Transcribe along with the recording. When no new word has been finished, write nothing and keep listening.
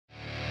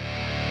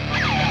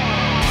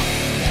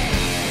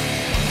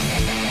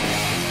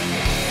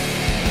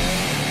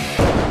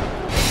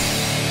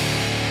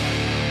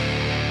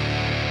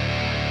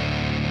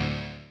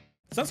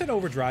Sunset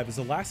Overdrive is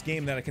the last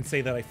game that I can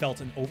say that I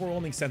felt an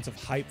overwhelming sense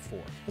of hype for.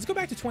 Let's go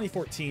back to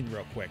 2014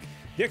 real quick.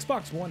 The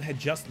Xbox One had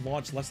just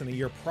launched less than a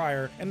year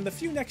prior, and the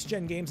few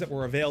next-gen games that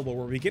were available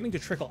were beginning to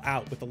trickle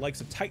out with the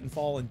likes of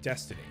Titanfall and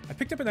Destiny. I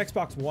picked up an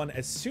Xbox One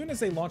as soon as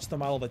they launched the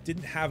model that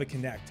didn't have a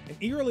Kinect, and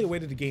eagerly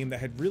awaited a game that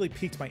had really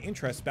piqued my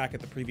interest back at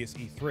the previous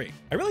E3.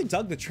 I really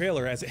dug the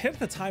trailer as it hit at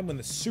the time when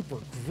the super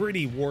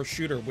gritty war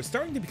shooter was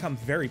starting to become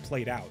very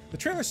played out. The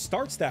trailer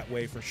starts that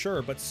way for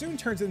sure, but soon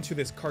turns into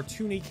this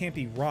cartoony,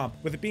 campy romp,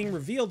 with it being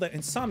revealed that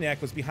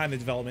Insomniac was behind the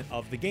development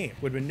of the game,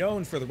 who had been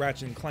known for the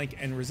Ratchet & Clank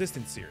and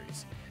Resistance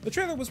series. The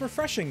trailer was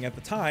refreshing at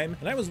the time,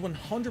 and I was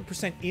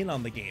 100% in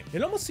on the game.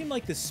 It almost seemed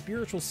like this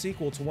spiritual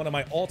sequel to one of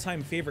my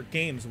all-time favorite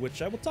games,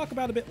 which I will talk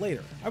about a bit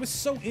later. I was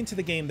so into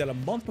the game that a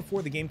month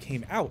before the game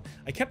came out,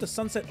 I kept a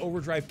Sunset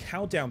Overdrive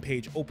countdown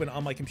page open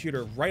on my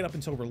computer right up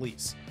until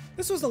release.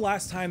 This was the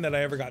last time that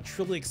I ever got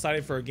truly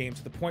excited for a game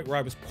to the point where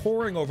I was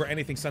poring over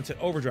anything Sunset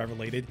Overdrive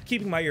related,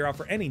 keeping my ear out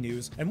for any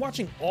news, and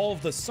watching all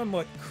of the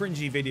somewhat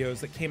cringy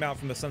videos that came out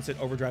from the Sunset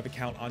Overdrive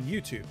account on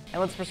YouTube.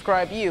 And let's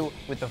prescribe you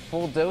with a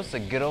full dose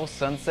of good old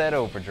Sunset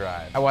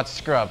Overdrive. I watched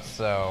Scrubs,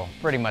 so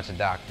pretty much a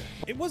doctor.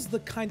 It was the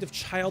kind of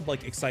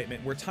childlike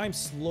excitement where time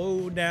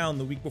slowed down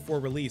the week before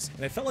release,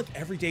 and I felt like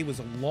every day was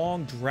a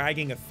long,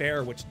 dragging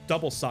affair, which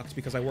double sucked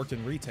because I worked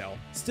in retail.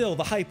 Still,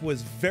 the hype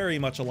was very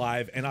much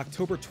alive, and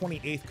October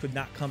 28th could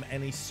not come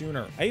any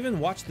sooner. I even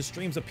watched the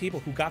streams of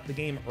people who got the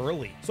game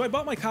early. So I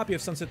bought my copy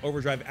of Sunset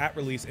Overdrive at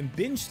release and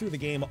binged through the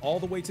game all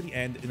the way to the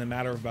end in a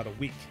matter of about a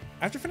week.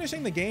 After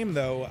finishing the game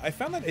though, I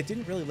found that it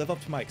didn't really live up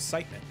to my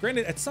excitement.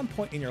 Granted, at some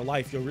point in your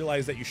life, you'll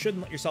realize that you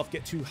shouldn't let yourself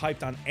get too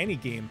hyped on any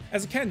game,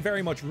 as it can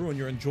very much ruin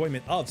your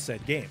enjoyment of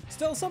said game.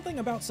 Still, something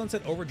about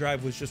Sunset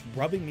Overdrive was just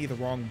rubbing me the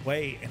wrong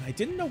way, and I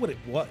didn't know what it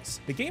was.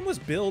 The game was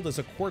billed as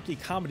a quirky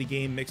comedy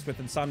game mixed with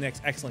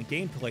Insomniac's excellent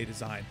gameplay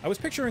design. I was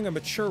picturing a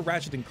mature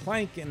Ratchet &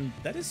 Clank, and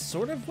that is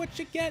sort of what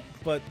you get,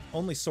 but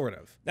only sort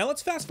of. Now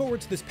let's fast forward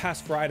to this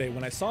past Friday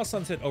when I saw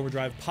Sunset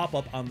Overdrive pop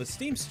up on the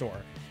Steam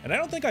store, and I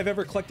don't think I've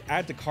ever clicked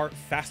add to cart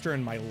faster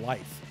in my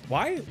life.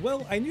 Why?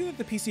 Well, I knew that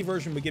the PC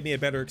version would give me a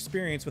better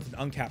experience with an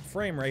uncapped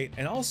frame rate,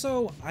 and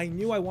also, I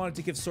knew I wanted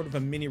to give sort of a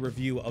mini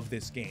review of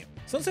this game.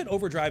 Sunset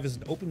Overdrive is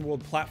an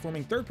open-world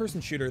platforming third-person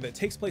shooter that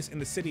takes place in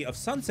the city of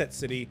Sunset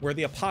City, where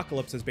the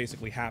apocalypse has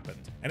basically happened.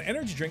 An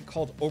energy drink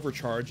called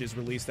Overcharge is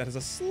released that has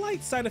a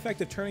slight side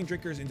effect of turning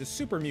drinkers into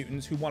super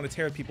mutants who want to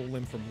tear people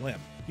limb from limb.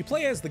 You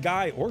play as the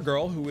guy or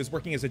girl who is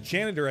working as a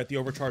janitor at the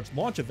Overcharge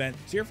launch event,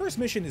 so your first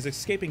mission is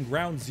escaping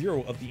ground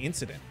zero of the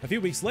incident. A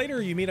few weeks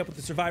later, you meet up with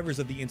the survivors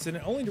of the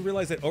incident, only to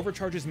realize that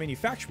Overcharge's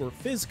manufacturer,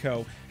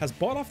 Fizzco, has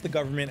bought off the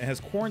government and has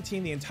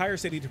quarantined the entire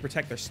city to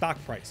protect their stock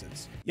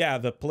prices. Yeah,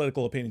 the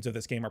political opinions of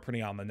this game are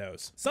pretty on the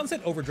nose.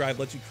 Sunset Overdrive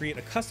lets you create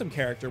a custom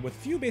character with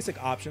few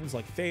basic options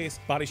like face,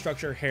 body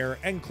structure, hair,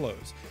 and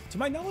clothes. To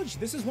my knowledge,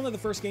 this is one of the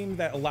first games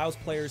that allows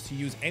players to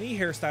use any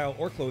hairstyle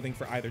or clothing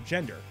for either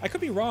gender. I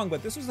could be wrong,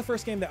 but this was the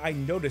first game that I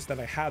noticed that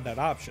I had that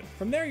option.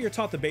 From there, you're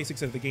taught the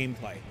basics of the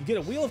gameplay. You get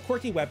a wheel of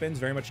quirky weapons,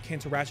 very much akin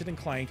to Ratchet &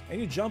 Clank,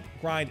 and you jump,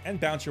 grind, and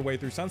bounce your way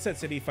through Sunset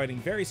City fighting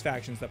various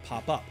factions that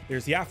pop up.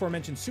 There's the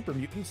aforementioned super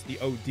mutants, the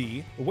OD,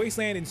 the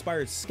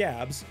Wasteland-inspired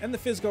Scabs, and the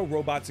Fizzco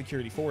robot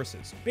security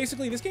forces.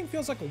 Basically, this game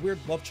feels like a weird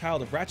love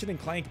child of Ratchet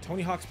 & Clank,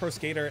 Tony Hawk's Pro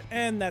Skater,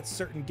 and that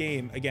certain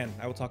game, again,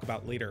 I will talk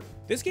about later.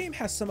 This game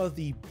has some of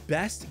the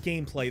best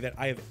gameplay that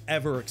I have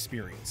ever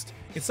experienced.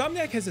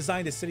 Insomniac has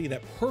designed a city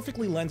that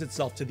perfectly lends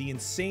itself to the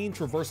insane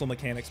traversal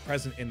mechanics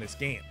present in this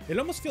game. It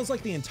almost feels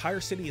like the entire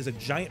city is a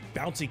giant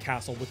bouncy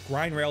castle with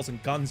grind rails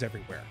and guns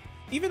everywhere.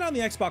 Even on the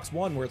Xbox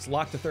One, where it's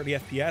locked to 30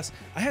 FPS,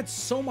 I had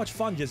so much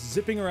fun just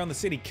zipping around the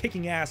city,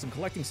 kicking ass and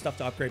collecting stuff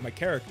to upgrade my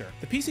character.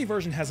 The PC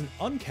version has an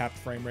uncapped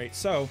frame rate,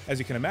 so, as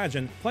you can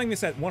imagine, playing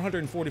this at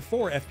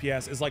 144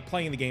 FPS is like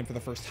playing the game for the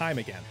first time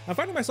again. I'm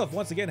finding myself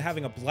once again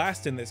having a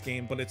blast in this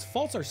game, but its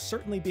faults are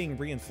certainly being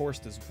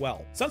reinforced as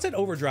well. Sunset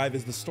Overdrive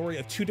is the story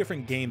of two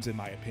different games in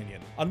my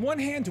opinion. On one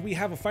hand, we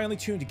have a finely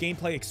tuned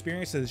gameplay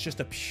experience that is just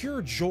a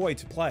pure joy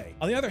to play.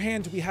 On the other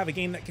hand, we have a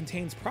game that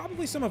contains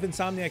probably some of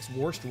Insomniac's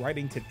worst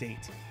writing to date.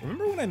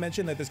 Remember when I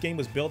mentioned that this game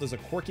was billed as a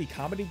quirky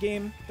comedy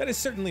game? That is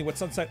certainly what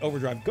Sunset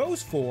Overdrive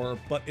goes for,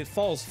 but it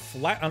falls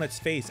flat on its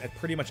face at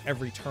pretty much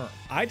every turn.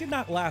 I did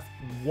not laugh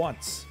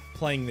once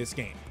playing this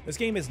game. This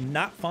game is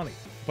not funny,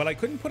 but I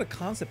couldn't put a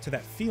concept to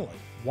that feeling.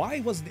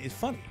 Why wasn't it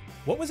funny?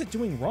 What was it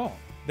doing wrong?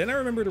 Then I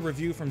remembered a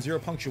review from Zero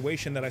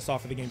Punctuation that I saw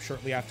for the game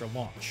shortly after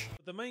launch.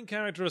 The main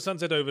character of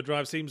Sunset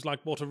Overdrive seems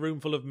like what a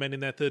room full of men in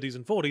their 30s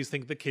and 40s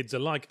think the kids are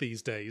like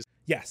these days.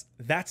 Yes,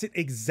 that's it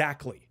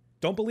exactly.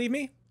 Don't believe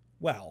me?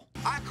 Well,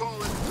 I call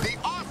it the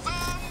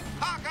awesome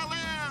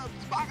apocalypse!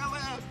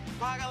 Apocalypse!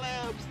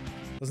 Apocalypse!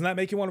 Doesn't that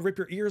make you want to rip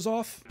your ears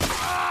off?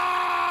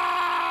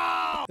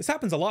 This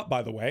happens a lot,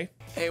 by the way.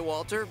 Hey,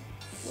 Walter,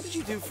 what did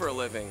you do for a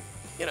living?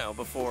 You know,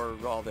 before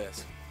all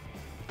this.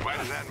 Why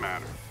does that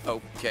matter?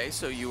 Okay,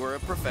 so you were a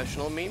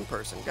professional meme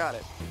person. Got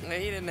it. He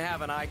didn't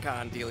have an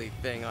icon dealy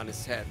thing on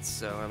his head,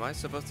 so am I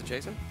supposed to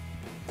chase him?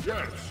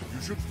 Yes,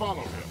 you should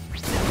follow him.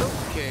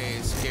 Okay,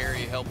 scary,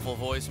 helpful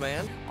voice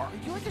man. Are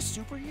you like a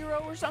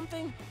superhero or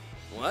something?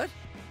 What?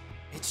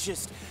 It's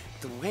just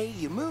the way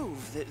you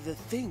move, the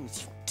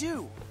things you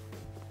do.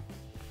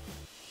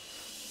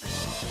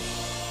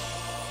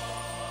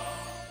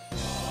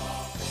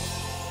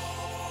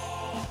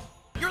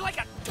 You're like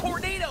a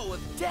tornado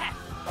of death!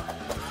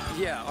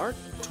 Yeah, aren't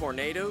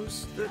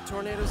tornadoes the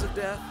tornadoes of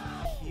death?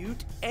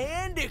 Cute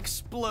and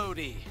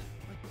explodey.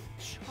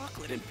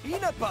 Chocolate and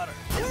peanut butter.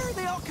 Where are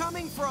they all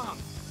coming from?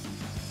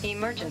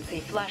 Emergency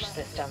flush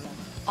system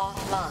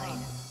offline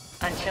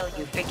until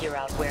you figure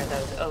out where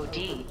those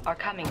OD are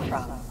coming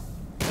from.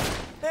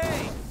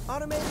 Hey,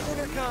 automated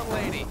intercom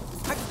lady.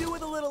 I could do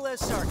with a little less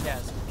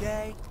sarcasm,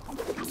 okay?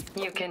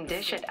 You can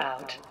dish it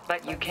out,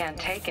 but you can't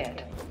take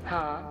it,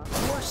 huh?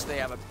 Of course they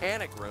have a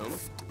panic room.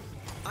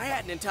 I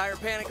had an entire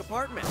panic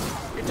apartment.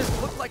 It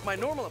just looked like my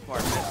normal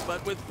apartment,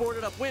 but with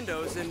boarded up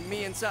windows and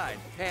me inside,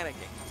 panicking.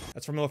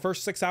 That's from the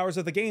first 6 hours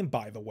of the game,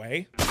 by the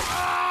way.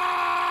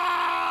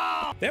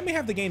 Then we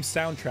have the game's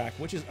soundtrack,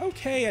 which is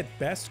okay at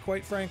best,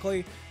 quite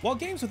frankly. While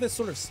games with this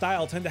sort of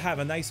style tend to have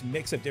a nice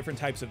mix of different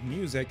types of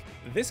music,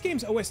 this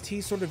game's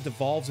OST sort of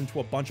devolves into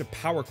a bunch of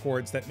power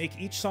chords that make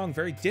each song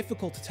very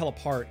difficult to tell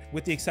apart,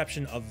 with the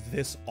exception of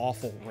this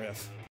awful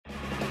riff.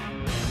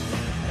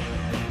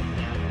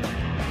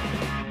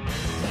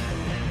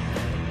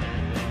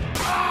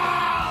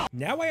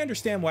 Now I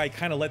understand why I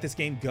kind of let this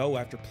game go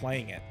after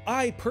playing it.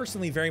 I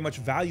personally very much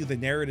value the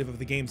narrative of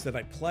the games that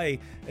I play,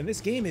 and this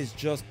game is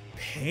just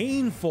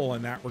painful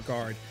in that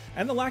regard,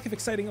 and the lack of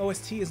exciting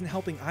OST isn't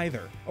helping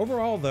either.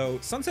 Overall though,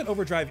 Sunset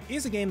Overdrive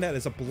is a game that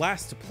is a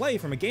blast to play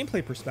from a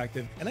gameplay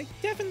perspective, and I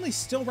definitely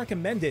still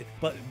recommend it,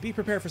 but be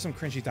prepared for some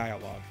cringy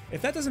dialogue.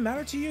 If that doesn't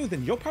matter to you,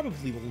 then you'll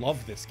probably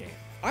love this game.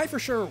 I for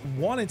sure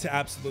wanted to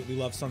absolutely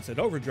love Sunset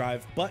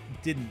Overdrive, but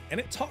didn't, and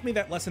it taught me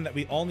that lesson that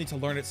we all need to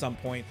learn at some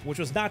point, which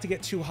was not to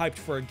get too hyped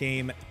for a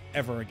game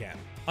ever again.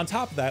 On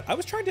top of that, I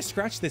was trying to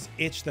scratch this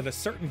itch that a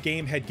certain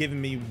game had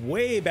given me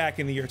way back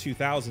in the year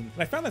 2000,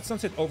 and I found that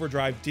Sunset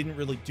Overdrive didn't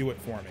really do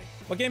it for me.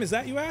 What game is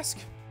that, you ask?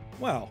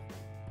 Well,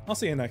 I'll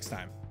see you next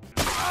time.